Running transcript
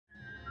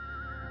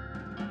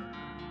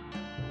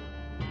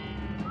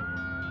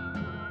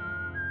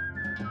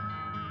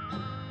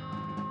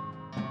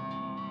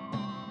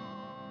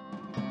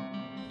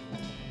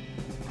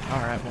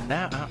Alright, well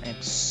now I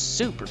am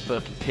super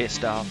fucking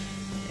pissed off.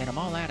 And I'm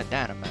all out of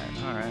dynamite.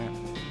 Alright.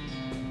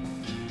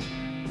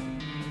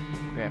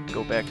 We have to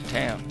go back to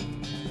town.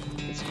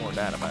 Get some more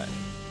dynamite.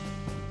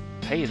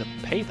 Pay the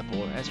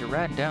boy. As you're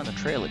riding down the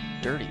trail, a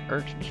dirty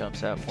urchin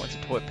jumps out, points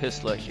a toy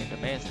pistol at you, and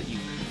demands that you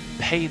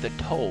pay the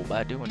toll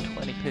by doing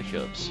 20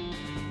 push-ups.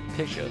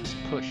 Push-ups.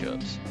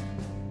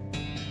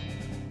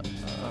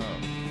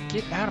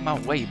 Get out of my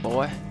way,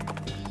 boy.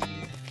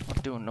 I'm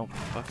not doing no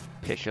fucking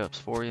push-ups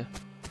for you.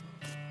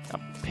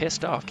 I'm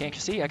pissed off. Can't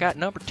you see? I got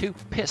number 2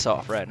 piss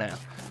off right now.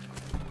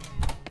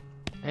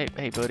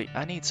 Hey, buddy.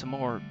 I need some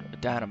more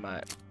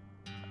dynamite.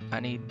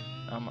 I'm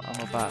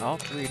gonna buy all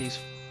 3 of these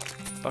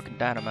fucking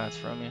dynamites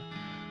from you.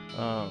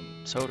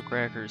 Soda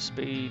crackers,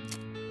 speed,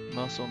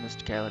 muscle,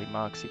 mysticality,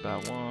 moxie buy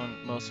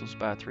 1, muscles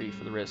buy 3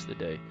 for the rest of the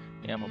day.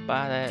 Yeah, I'm gonna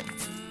buy that.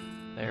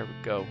 There we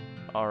go.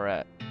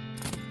 Alright.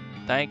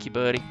 Thank you,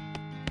 buddy.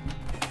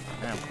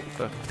 Now I'm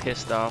fucking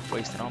pissed off,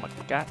 wasting all my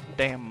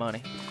goddamn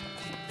money.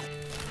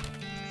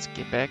 Let's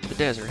get back to the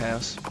desert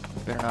house.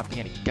 Better not be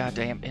any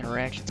goddamn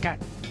interactions. God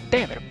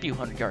damn it, a few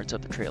hundred yards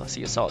up the trail, I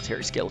see a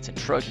solitary skeleton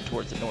trudging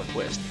towards the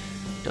northwest.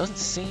 Doesn't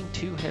seem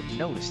to have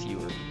noticed you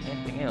or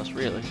anything else,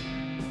 really.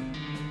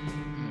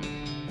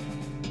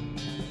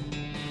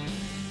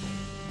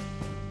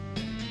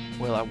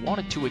 Well, I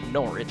wanted to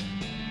ignore it,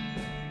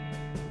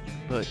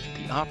 but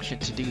the option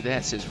to do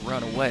that says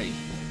run away.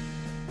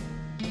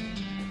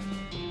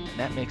 And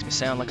that makes me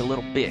sound like a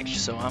little bitch,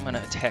 so I'm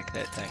gonna attack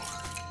that thing.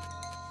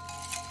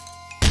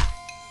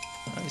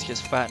 Oh, he's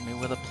just fighting me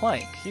with a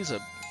plank. He's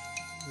a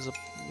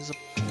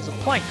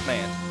plank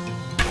man.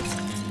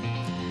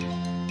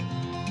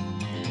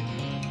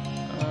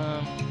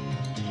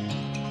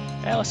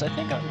 Alice, I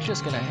think I'm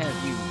just gonna have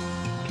you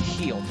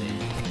heal me,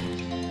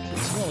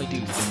 because you only do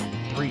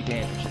 3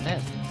 damage, and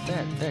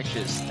that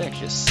just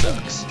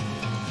sucks.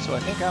 So I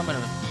think I'm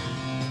gonna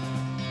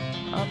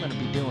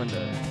be doing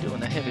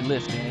the heavy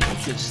lifting, and you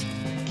just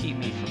keep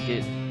me from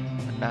getting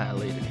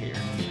annihilated here.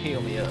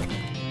 Heal me up.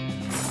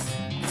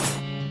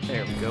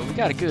 There we go. We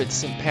got a good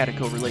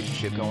simpatico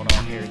relationship going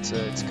on here.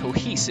 It's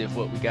cohesive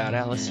what we got,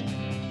 Alice.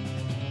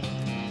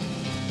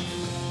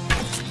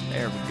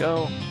 There we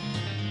go.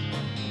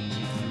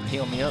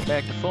 Heal me up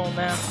back to full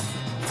now.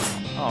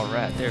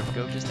 Alright, there we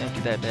go. Just empty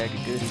that bag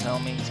of goodies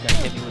on me. He's gonna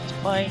hit me with his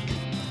plank.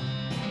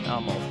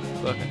 I'm gonna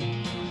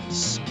fucking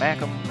smack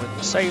him with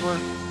the saber.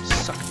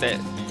 Suck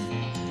that,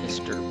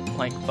 Mr.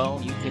 Plank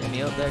Bone. You hit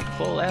me up back to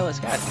full, Alice.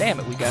 God damn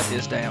it, we got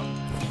this down.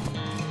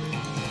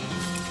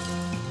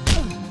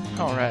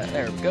 Alright,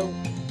 there we go.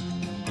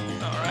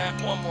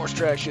 Alright, one more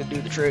strike should do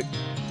the trick.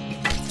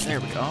 There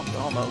we go,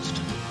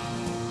 almost.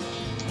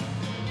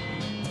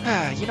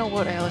 Ah, you know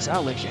what, Alice?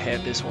 I'll let you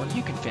have this one.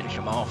 You can finish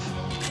him off.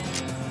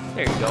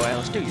 There you go,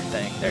 Alice. Do your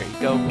thing. There you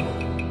go.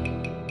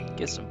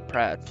 Get some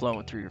pride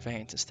flowing through your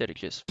veins instead of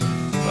just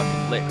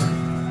fucking liquor.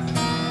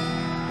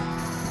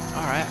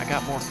 Alright, I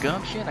got more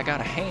gumption. I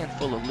got a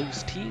handful of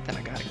loose teeth, and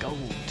I got a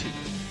gold tooth.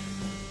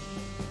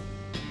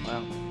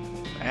 Well,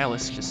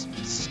 Alice just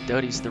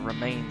studies the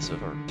remains of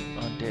her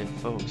undead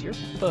foes. You're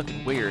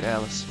fucking weird,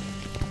 Alice.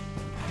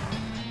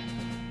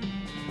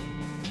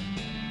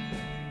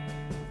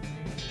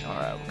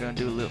 Alright, we're gonna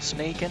do a little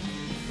sneaking,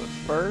 but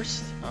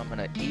first, I'm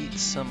gonna eat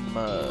some,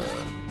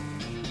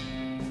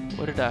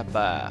 what did I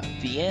buy?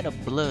 Vienna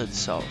blood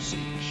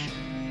sausage.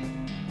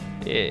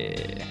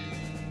 Yeah,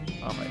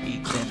 I'm gonna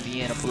eat them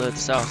Vienna blood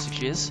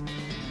sausages.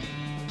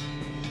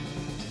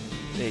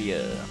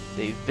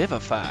 They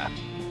vivify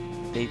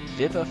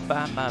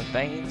my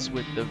veins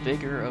with the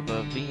vigor of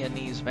a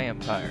Viennese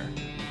vampire.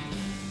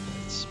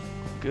 It's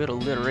good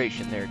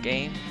alliteration there,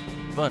 game.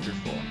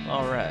 Wonderful.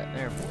 Alright,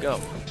 there we go.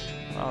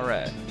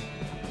 Alright.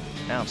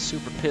 Now I'm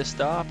super pissed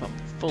off, I'm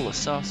full of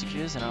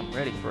sausages, and I'm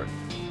ready for a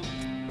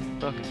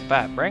fucking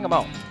fight. Bring them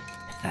on!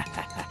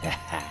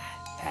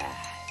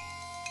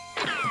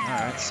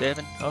 Alright,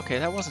 7. Okay,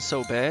 that wasn't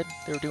so bad.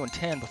 They were doing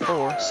 10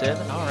 before.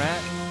 7,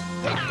 alright.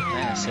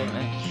 Nah, 7,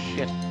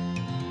 shit.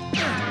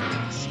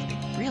 See, they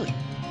really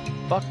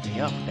fucked me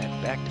up with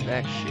that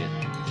back-to-back shit.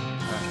 Alright,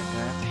 I'm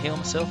gonna have to heal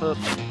myself up.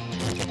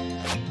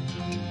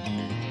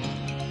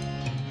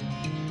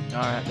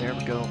 Alright, there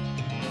we go.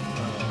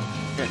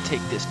 Gotta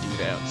take this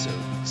dude out, so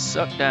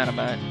suck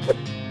dynamite.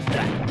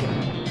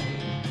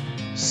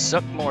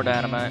 Suck more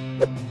dynamite.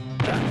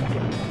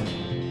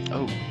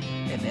 Oh,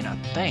 and then I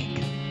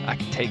think I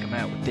can take him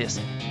out with this.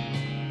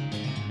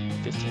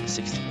 15 to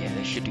 16, yeah,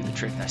 that should do the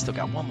trick. And I still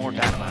got one more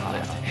dynamite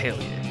left.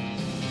 Hell yeah.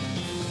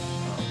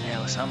 Oh,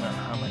 Alice, I'm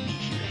gonna need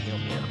you to heal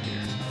me up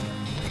here.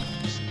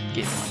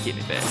 Just get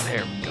me back.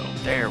 There we go.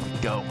 There we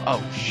go.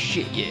 Oh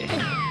shit, yeah.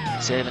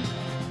 7.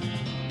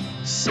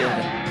 7.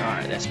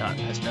 Alright, that's none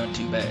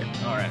too bad.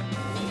 Alright.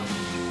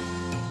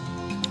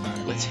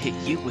 Alright, let's hit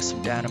you with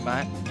some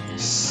dynamite.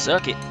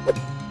 Suck it. Now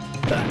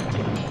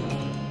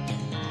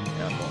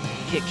I'm gonna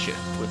hit you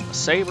with my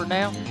saber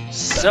now.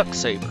 Suck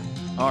saber.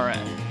 Alright,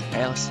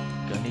 Alice,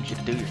 gonna need you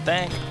to do your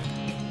thing.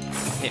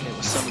 Hit me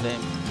with some of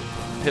them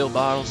pill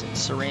bottles and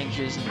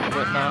syringes and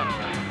whatnot.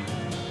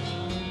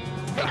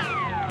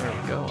 There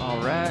we go.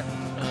 Alright.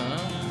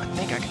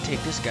 think I can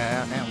take this guy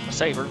out now with my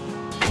saber.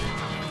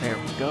 There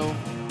we go.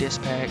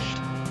 Dispatched.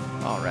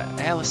 Alright,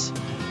 Alice.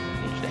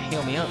 Need you to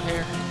heal me up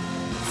here.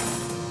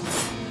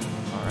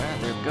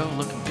 Alright, there we go.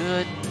 Looking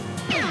good.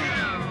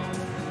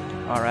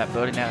 Alright,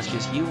 buddy. Now it's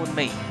just you and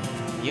me.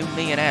 You,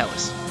 me, and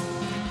Alice.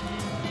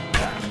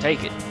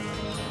 Take it.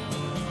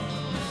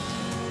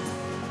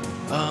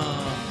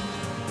 I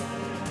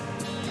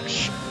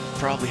should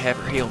probably have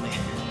her heal me.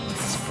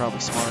 It's probably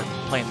smart.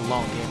 Playing the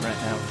long game right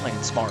now.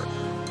 Playing smart.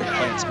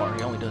 Playing smart.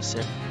 He only does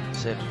 7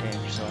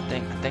 damage, so I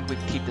think we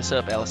can keep this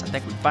up, Alice. I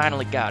think we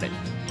finally got it.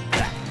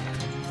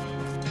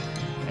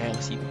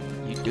 Alice, you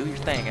do your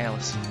thing,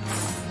 Alice.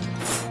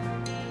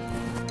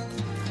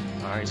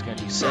 Alright, he's gonna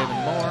do 7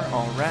 more.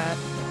 Alright.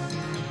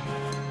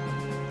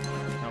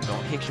 I'm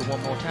gonna hit you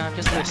one more time.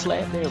 Just a little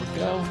slap. There we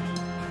go.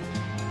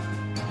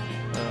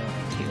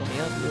 Heal me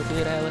up a little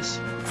bit, Alice.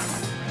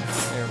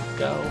 There we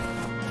go.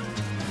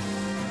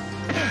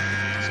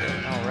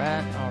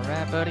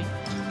 Alright, buddy.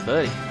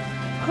 Buddy.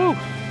 Whew.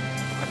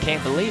 I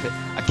can't believe it.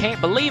 I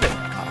can't believe it.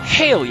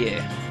 Hell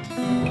yeah.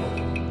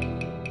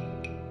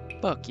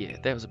 Fuck yeah.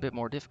 That was a bit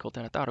more difficult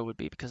than I thought it would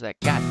be because of that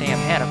goddamn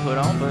hat I put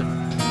on, but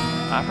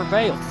I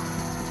prevailed.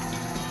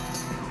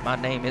 My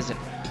name isn't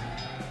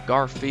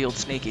Garfield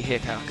Sneaky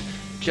Hickok.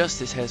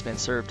 Justice has been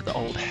served to the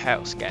old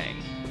house gang.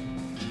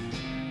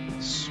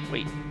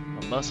 Sweet.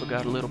 My muscle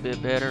got a little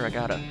bit better. I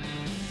got a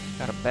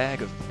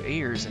bag of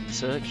ears and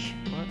such.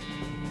 What?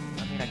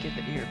 I mean, I get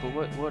the ear, but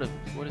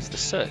what is the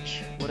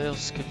such? What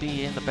else could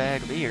be in the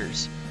bag of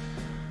ears?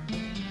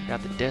 I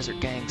got the Desert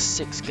Gang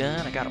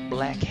 6-gun. I got a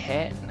black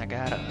hat, and I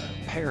got a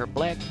pair of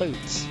black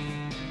boots.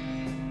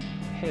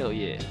 Hell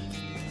yeah.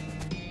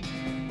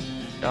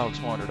 Dogs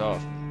wandered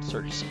off in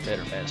search of some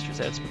better masters.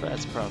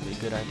 That's probably a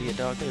good idea,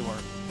 dog. They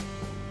weren't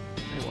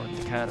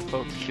the kind of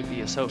folk you should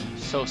be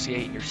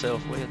associating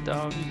yourself with,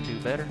 dog. You can do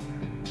better.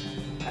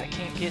 I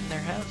can't get in their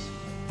house.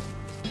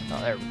 Oh,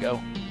 there we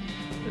go.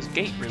 This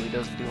gate really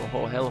doesn't do a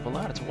whole hell of a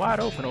lot. It's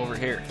wide open over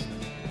here.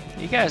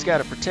 You guys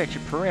gotta protect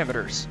your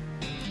perimeters.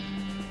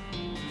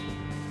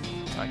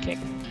 I can't...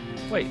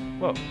 Wait,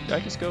 whoa, did I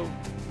just go...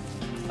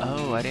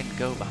 Oh, I didn't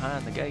go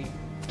behind the gate.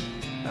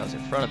 I was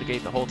in front of the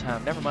gate the whole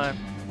time. Never mind.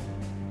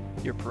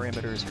 Your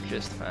perimeters are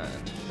just fine.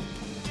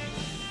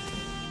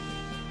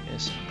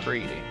 Miss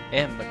McCready.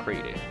 M.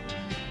 McCready.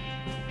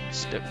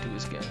 Stuck to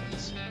his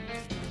guns.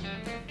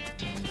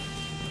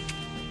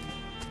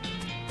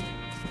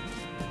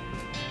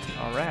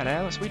 Alright,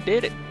 Alice, we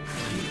did it.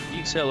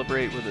 You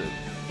celebrate with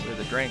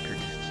a drink or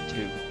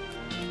two.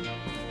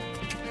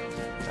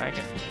 Thank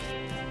you.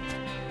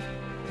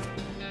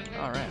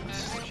 Alright,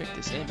 let's check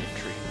this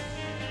inventory.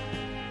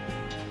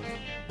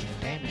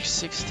 Damage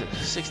 6 to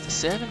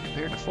 7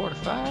 compared to 4 to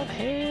 5.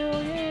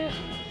 Hell yeah.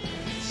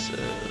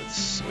 Let's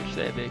switch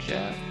that bitch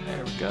out.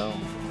 There we go.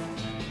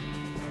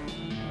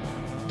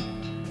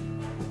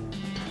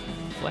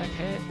 Black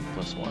hat,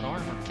 +1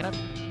 armor. Can I...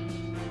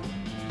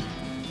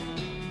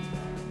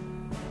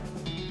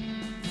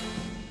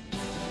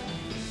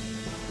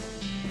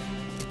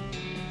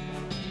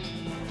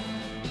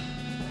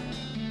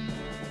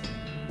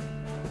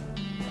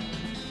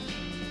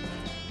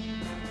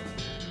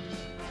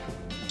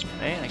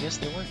 Man, I guess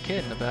they weren't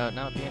kidding about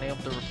not being able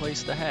to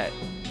replace the hat.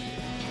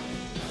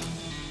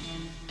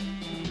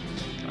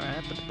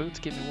 Alright, but the boots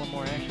give me one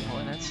more action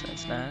point.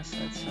 That's nice.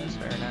 That's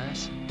very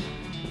nice.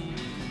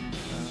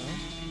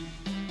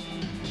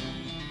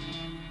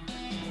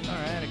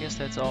 Alright, I guess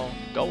that's all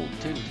gold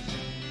too.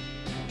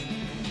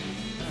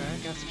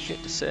 Alright, got some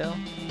shit to sell.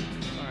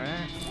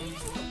 Alright.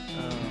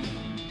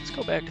 Let's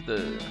go back to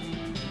the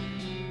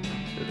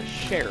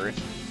sheriff.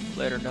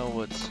 Let her know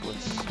what's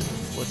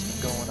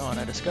been going on.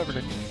 I discovered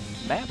a new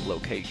map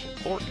location,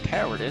 Fort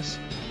Cowardice.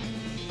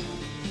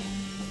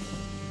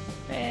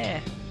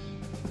 I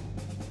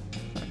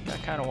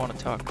kind of want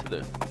to talk to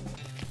the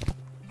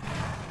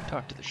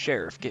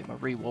sheriff, get my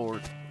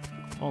reward.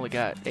 Only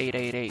got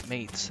 888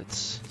 meats.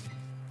 It's...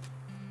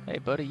 Hey,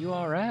 buddy, you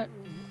all right?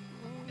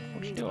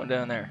 What you doing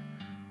down there?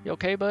 You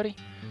okay, buddy?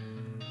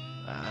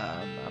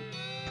 I'm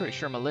pretty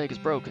sure my leg is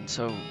broken.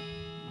 So,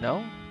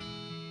 no?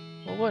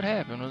 Well, what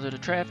happened? Was it a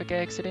traffic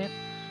accident?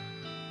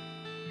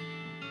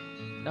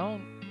 No,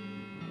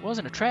 it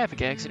wasn't a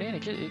traffic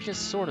accident. It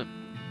just sort of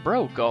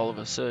broke all of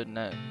a sudden.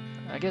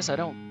 I guess I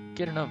don't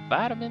get enough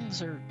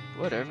vitamins or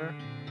whatever.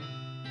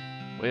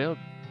 Well,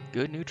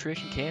 good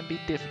nutrition can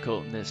be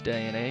difficult in this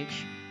day and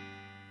age.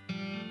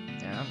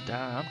 Yeah,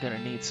 I'm gonna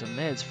need some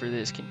meds for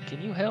this. Can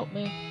you help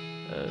me?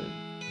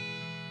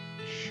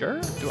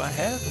 Sure. Do I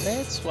have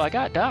meds? Well, I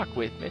got Doc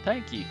with me.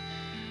 Thank you.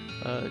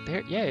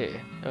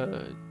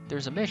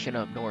 There's a mission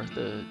up north.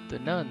 The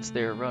nuns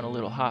there run a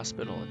little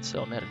hospital and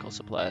sell medical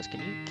supplies.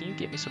 Can you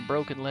get me some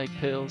broken leg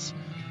pills?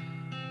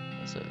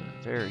 That's a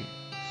very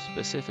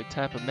specific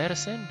type of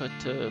medicine, but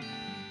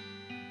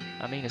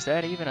I mean, is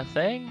that even a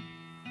thing?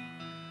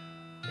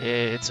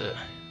 It's a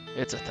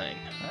thing,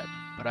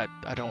 but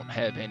I don't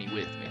have any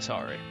with me.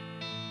 Sorry.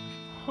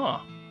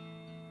 Huh.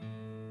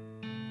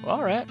 Well,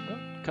 all right. Well,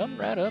 come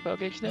right up. I'll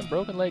get you them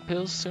broken leg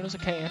pills as soon as I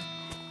can.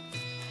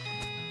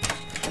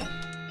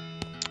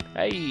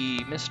 Hey,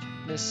 Miss.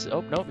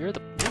 Oh nope, you're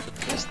the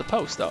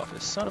post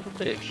office, son of a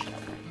bitch.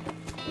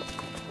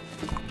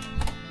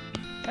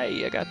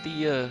 Hey, I got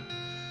the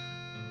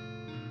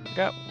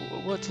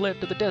what's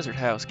left of the Desert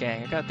House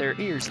gang. I got their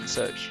ears and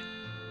such.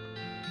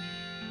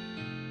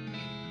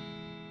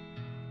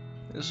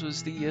 This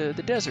was the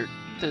desert,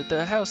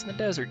 the house in the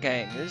desert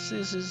gang. This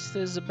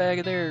is a bag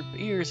of their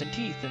ears and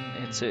teeth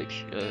and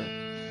such.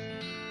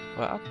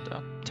 Well,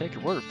 I'll take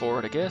your word for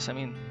it, I guess. I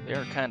mean,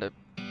 they're kind of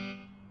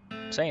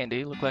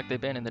sandy, look like they've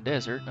been in the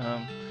desert.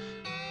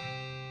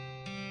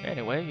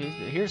 Anyway,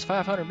 here's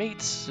 500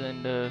 meats,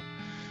 and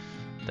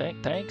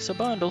thanks a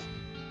bundle.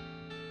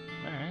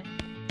 All right,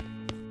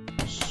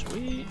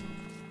 sweet.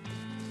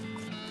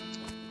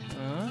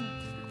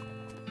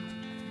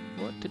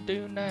 What to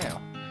do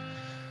now?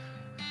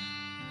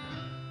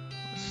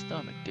 What's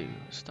stomach do?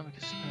 Stomach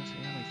is expensive.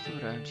 How many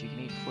food items you can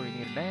eat before you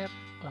need a nap?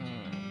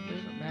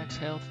 Max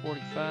health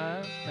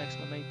 45,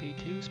 maximum AP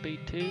 2, speed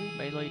 2,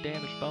 melee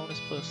damage bonus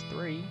plus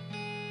 3.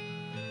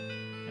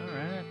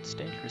 Alright,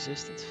 stench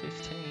resistance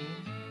 15.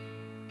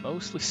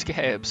 Mostly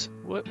scabs.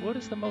 What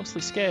does the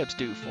mostly scabs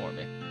do for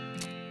me?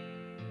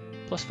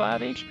 Plus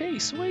 5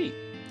 HP, sweet.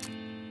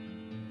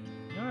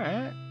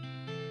 Alright.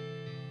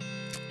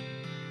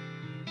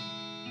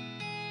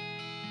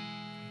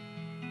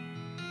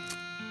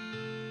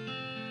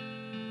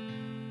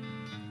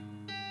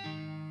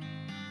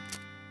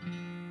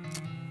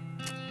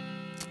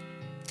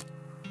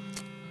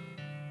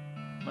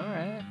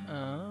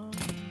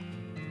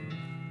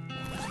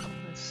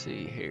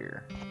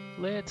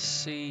 Let's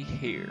see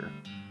here.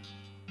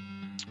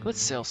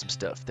 Let's sell some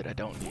stuff that I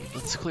don't need.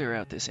 Let's clear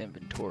out this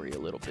inventory a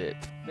little bit.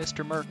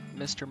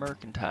 Mr.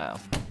 Mercantile.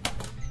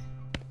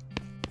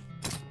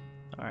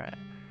 Alright.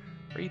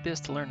 Read this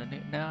to learn a new...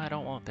 No, I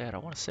don't want that. I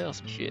want to sell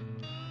some shit.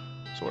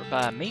 Sort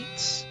by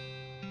meats.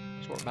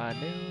 Sort by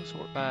new.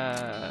 Sort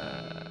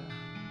by...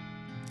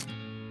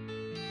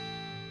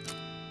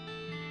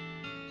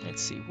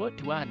 Let's see. What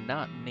do I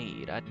not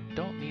need? I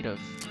don't need a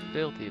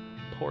filthy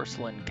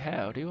porcelain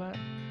cow, do I?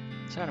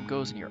 This item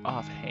goes in your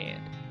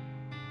offhand.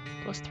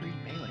 Plus 3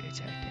 melee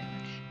attack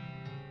damage.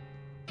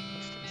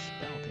 Plus 3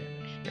 spell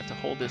damage. You have to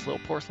hold this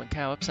little porcelain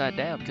cow upside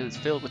down because it's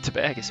filled with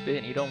tobacco spit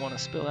and you don't want to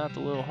spill out the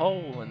little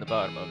hole in the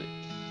bottom of it.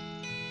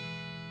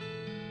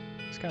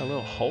 It's got a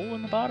little hole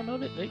in the bottom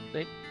of it?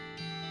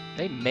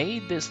 They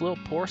made this little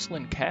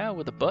porcelain cow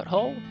with a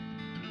butthole?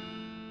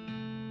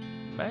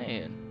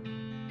 Man.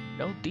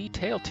 No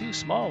detail too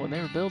small when they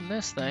were building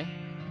this thing.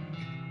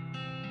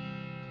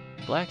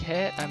 Black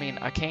hat? I mean,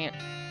 I can't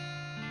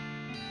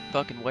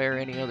fucking wear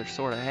any other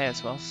sort of hat,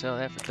 so I'll sell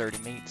that for 30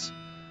 meats.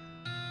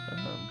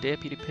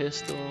 Deputy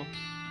pistol.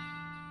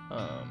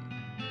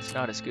 It's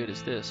not as good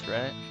as this,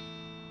 right?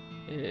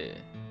 Yeah.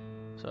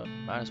 So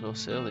might as well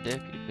sell the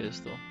deputy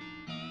pistol.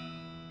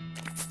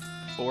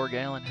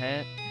 4-gallon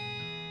hat.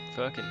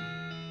 Fucking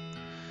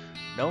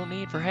no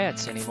need for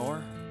hats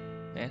anymore.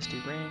 Nasty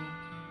ring.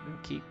 We'll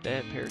keep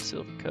that. Pair of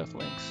silver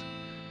cufflinks.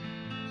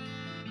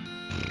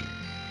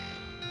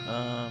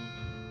 I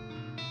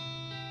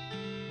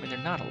mean, they're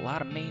not a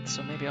lot of meat,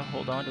 so maybe I'll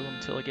hold on to them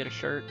until I get a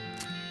shirt.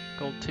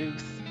 Gold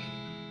tooth.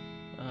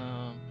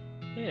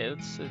 Yeah,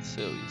 let's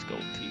sell these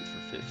gold teeth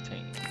for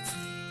 15.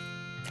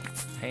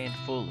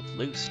 Handful of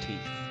loose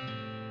teeth.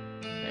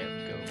 There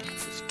we go.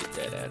 Let's get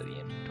that out of the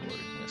inventory.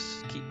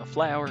 Let's keep my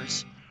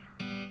flowers.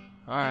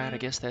 Alright, I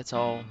guess that's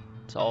all.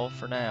 That's all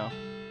for now.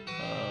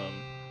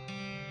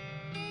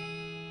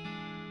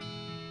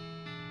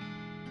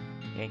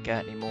 You ain't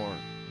got any more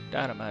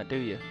dynamite, do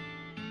you?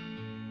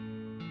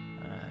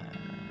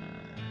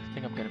 I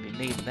think I'm going to be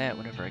needing that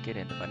whenever I get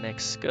into my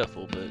next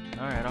scuffle, but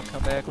alright, I'll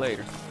come back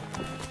later.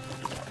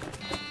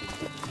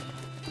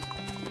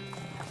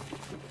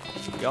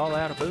 Y'all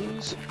out of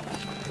booze?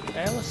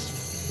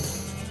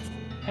 Alice?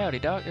 Howdy,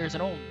 Doc. There's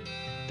an old...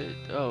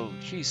 Oh,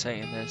 she's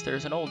saying this.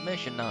 There's an old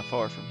mission not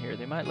far from here.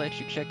 They might let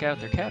you check out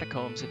their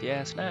catacombs if you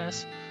ask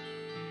nice.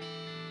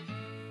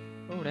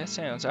 Oh, that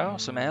sounds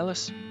awesome,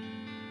 Alice.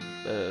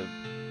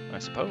 I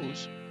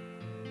suppose.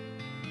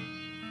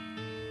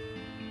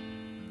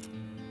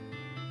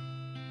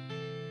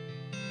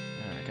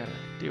 I gotta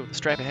deal with the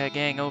Striped Hat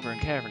gang over in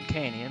Cavern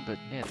Canyon, but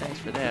yeah, thanks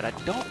for that. I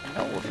don't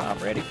know if I'm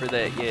ready for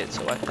that yet,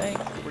 so I think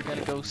we're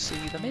gonna go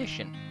see the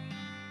mission.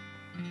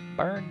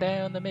 Burn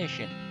down the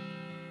mission.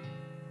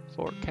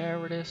 Fort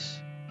Cowardice.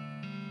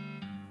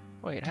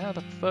 Wait, how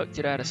the fuck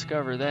did I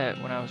discover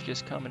that when I was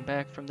just coming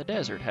back from the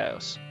desert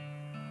house?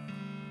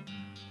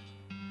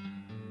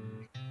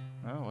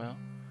 Oh well.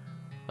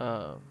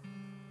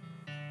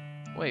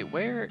 Wait,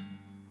 where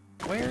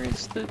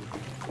is the...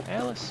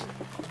 Alice?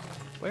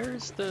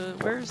 Where's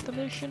the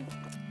mission?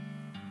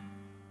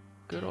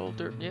 Good old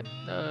dirt. Yep.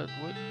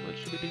 What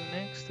should we do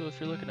next? So if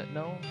you're looking at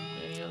no,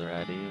 any other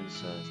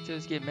ideas?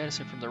 Just get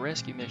medicine from the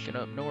rescue mission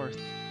up north.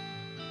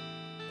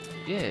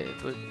 Yeah,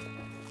 but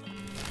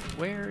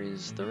where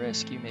is the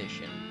rescue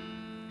mission?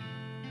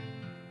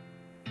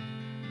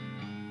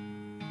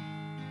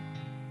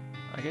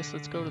 I guess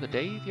let's go to the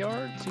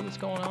Daveyard, see what's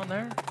going on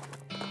there.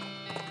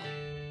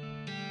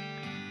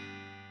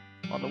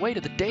 On the way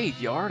to the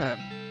Daveyard,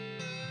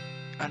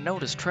 I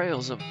noticed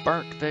trails of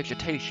burnt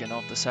vegetation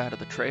off the side of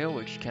the trail,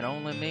 which can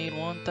only mean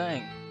one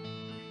thing.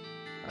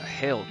 A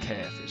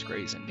hellcat is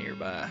grazing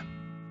nearby.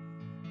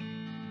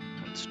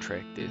 Let's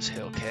track this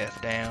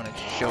hellcat down and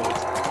show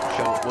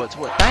it what's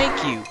what.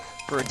 Thank you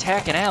for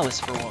attacking Alice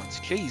for once.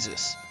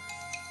 Jesus.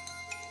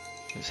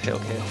 This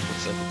hellcat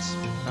looks like it's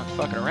not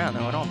fucking around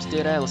though. It almost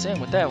did Alice in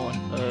with that one.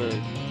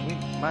 We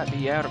might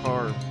be out of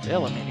our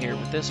element here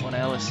with this one,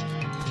 Alice.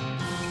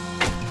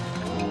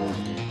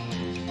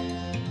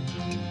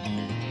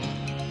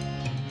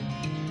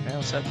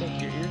 Alice, I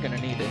think you're gonna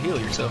need to heal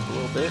yourself a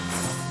little bit.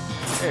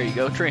 There you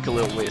go. Drink a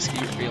little whiskey.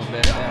 You're feeling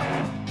better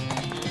now.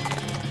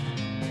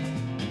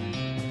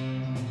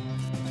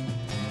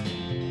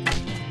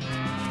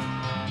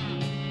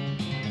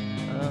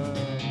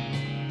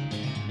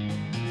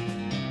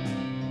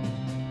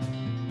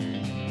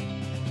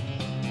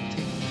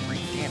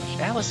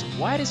 Alice,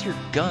 why does your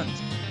gun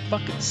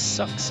fucking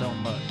suck so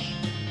much?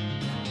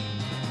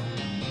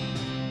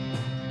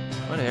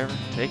 Whatever,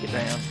 take it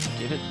down.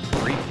 Give it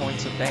 3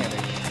 points of damage.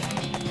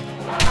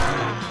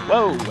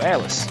 Whoa,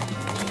 Alice.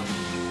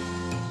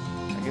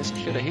 I guess I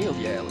should have healed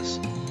you, Alice.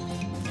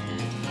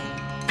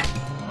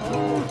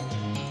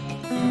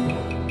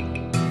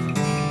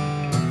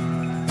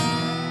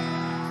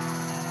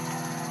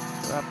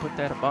 So I put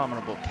that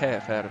abominable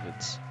calf out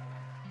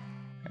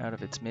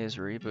of its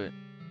misery, but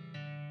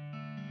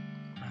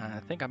I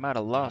think I might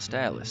have lost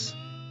Alice.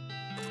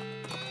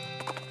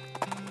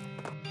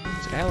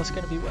 Is Alice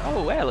gonna be?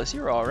 Oh, Alice,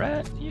 you're all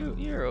right.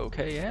 You're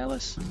okay,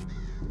 Alice.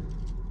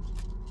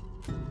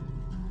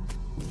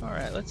 All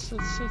right, let's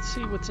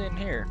see what's in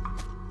here.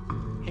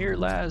 Here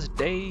lies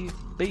Dave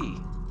B.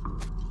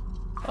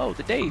 Oh,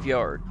 the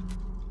Daveyard.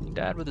 He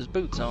died with his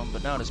boots on,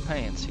 but not his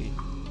pants.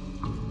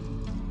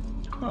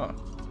 Huh?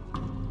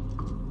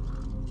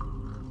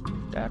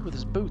 Died with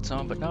his boots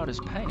on, but not his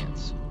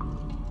pants.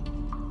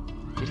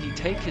 Did he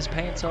take his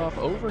pants off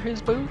over his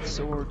boots,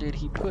 or did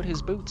he put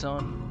his boots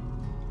on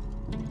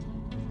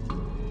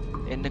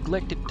and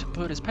neglected to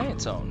put his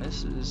pants on?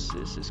 This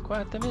is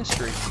quite the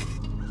mystery.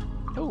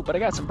 Oh, but I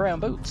got some brown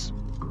boots.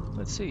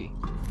 Let's see.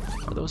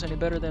 Are those any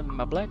better than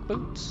my black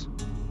boots?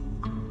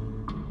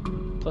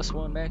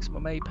 +1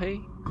 maximum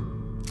AP.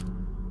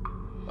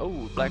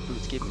 Oh, black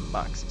boots give me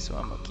moxie, so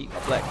I'm gonna keep my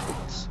black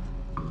boots.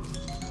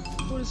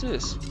 What is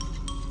this?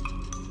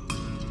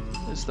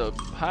 This is the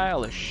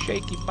pile of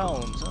shaky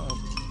bones. I'll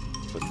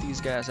put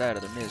these guys out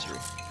of their misery.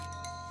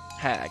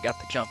 Ha, I got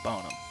the jump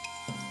on them.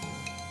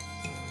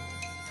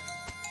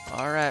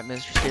 Alright,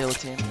 Mr.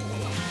 Skeleton.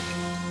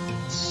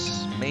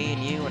 It's me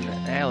and you and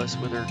Alice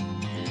with her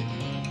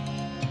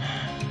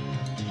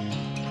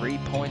 3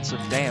 points of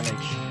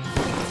damage.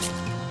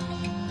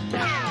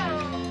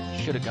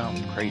 Should have gone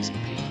with Crazy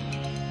Pete.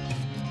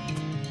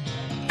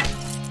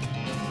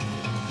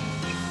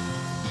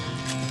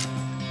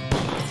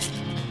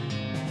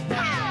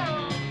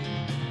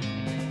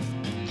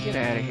 Get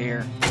out of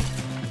here.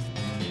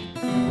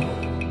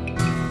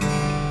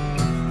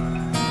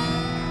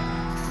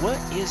 What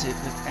is it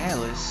with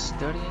Alice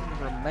studying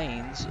the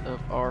remains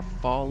of our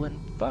fallen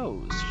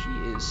foes? She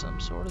is some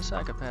sort of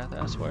psychopath,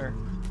 I swear.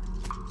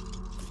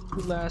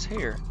 Who lies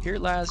here? Here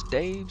lies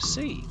Dave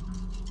C.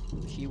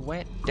 He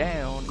went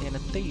down in a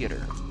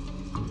theater.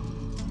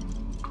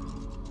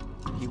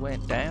 He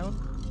went down?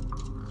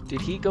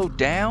 Did he go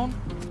down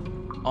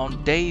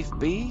on Dave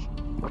B?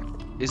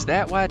 Is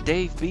that why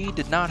Dave B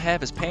did not have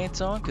his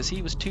pants on? Because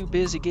he was too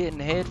busy getting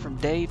head from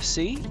Dave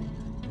C?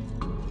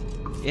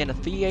 In a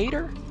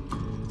theater?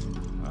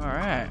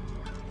 Alright.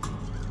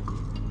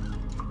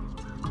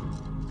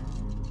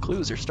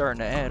 Clues are starting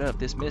to add up.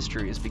 This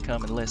mystery is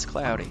becoming less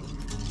cloudy.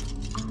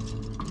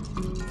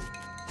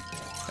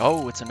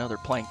 Oh, it's another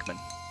Plankman.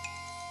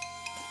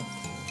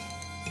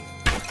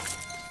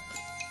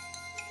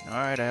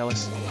 Alright,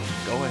 Alice.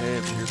 Go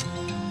ahead with your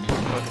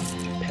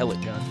fucking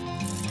pellet gun.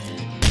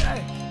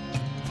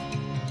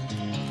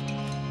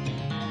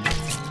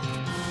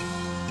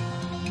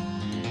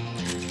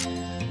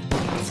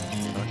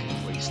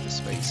 Fucking waste the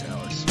space,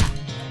 Alice.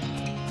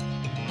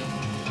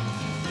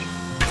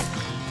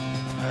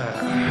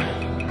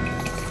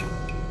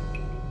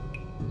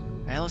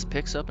 Alice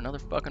picks up another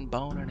fucking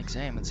bone and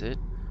examines it.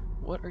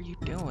 What are you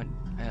doing,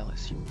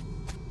 Alice? You're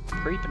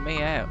creeping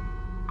me out.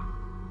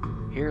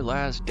 Here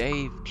lies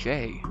Dave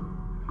J.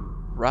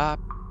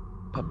 Ra-pa-pa-pow.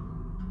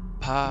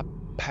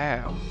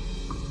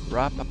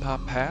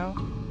 Ra-pa-pa-pow?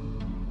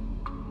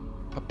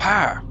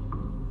 Pa-pow!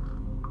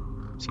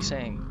 Is he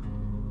saying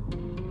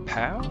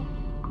pow?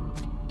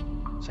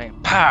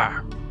 Saying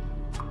pow!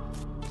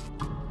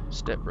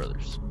 Step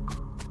Brothers.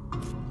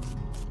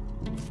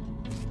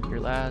 Here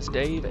lies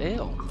Dave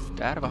L.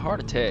 Died of a heart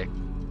attack.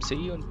 See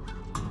you in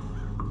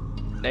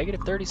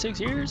negative 36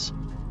 years?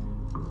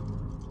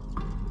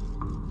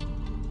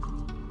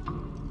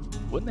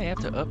 Wouldn't they have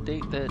to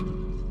update that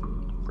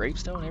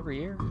gravestone every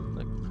year?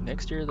 Like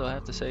next year they'll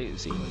have to say,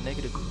 see you in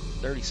negative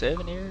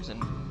 37 years,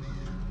 and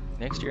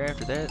next year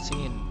after that, see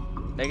you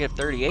in negative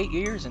 38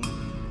 years, and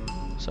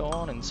so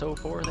on and so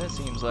forth. That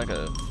seems like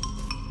a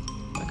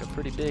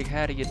pretty big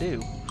how do you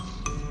do.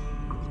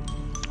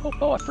 Oh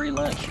boy, free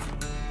lunch.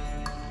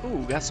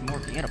 Ooh, got some more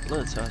Vienna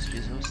blood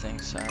sausages. Those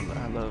things, I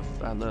love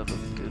a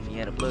good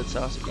Vienna blood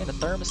sausage and a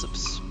thermos of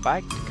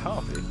spiked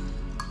coffee.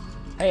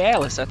 Hey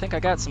Alice, I think I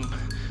got some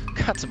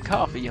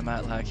coffee you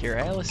might like here,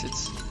 Alice.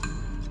 It's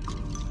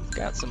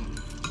got some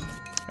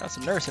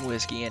nursing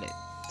whiskey in it.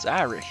 It's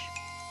Irish.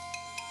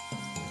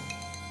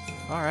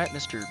 All right,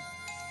 Mr.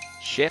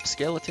 Chef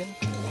Skeleton.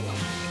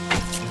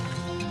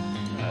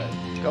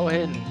 Go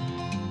ahead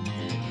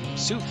and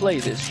souffle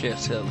this Chef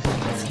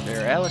Skeleton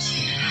there, Alice.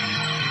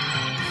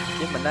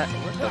 Give him a night.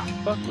 What the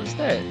fuck was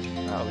that?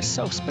 Oh, it's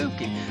so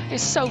spooky.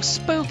 It's so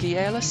spooky,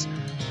 Alice.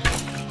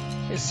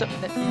 It's so,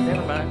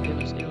 never mind.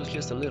 It was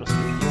just a little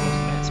spooky. It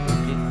wasn't that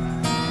spooky.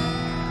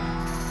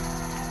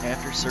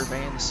 After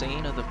surveying the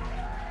scene of the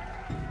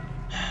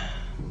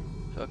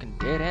fucking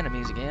dead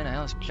enemies again,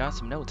 Alice jot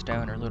some notes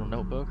down in her little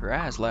notebook. Her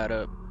eyes light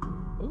up.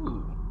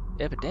 Ooh,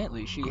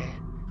 evidently she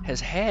has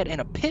had an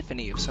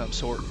epiphany of some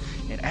sort,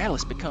 and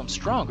Alice becomes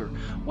stronger.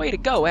 Way to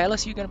go,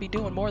 Alice. You gonna be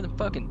doing more than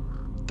fucking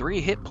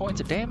 3 hit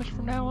points of damage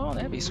from now on?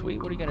 That'd be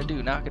sweet. What are you gonna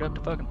do? Knock it up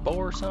to fucking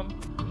 4 or something?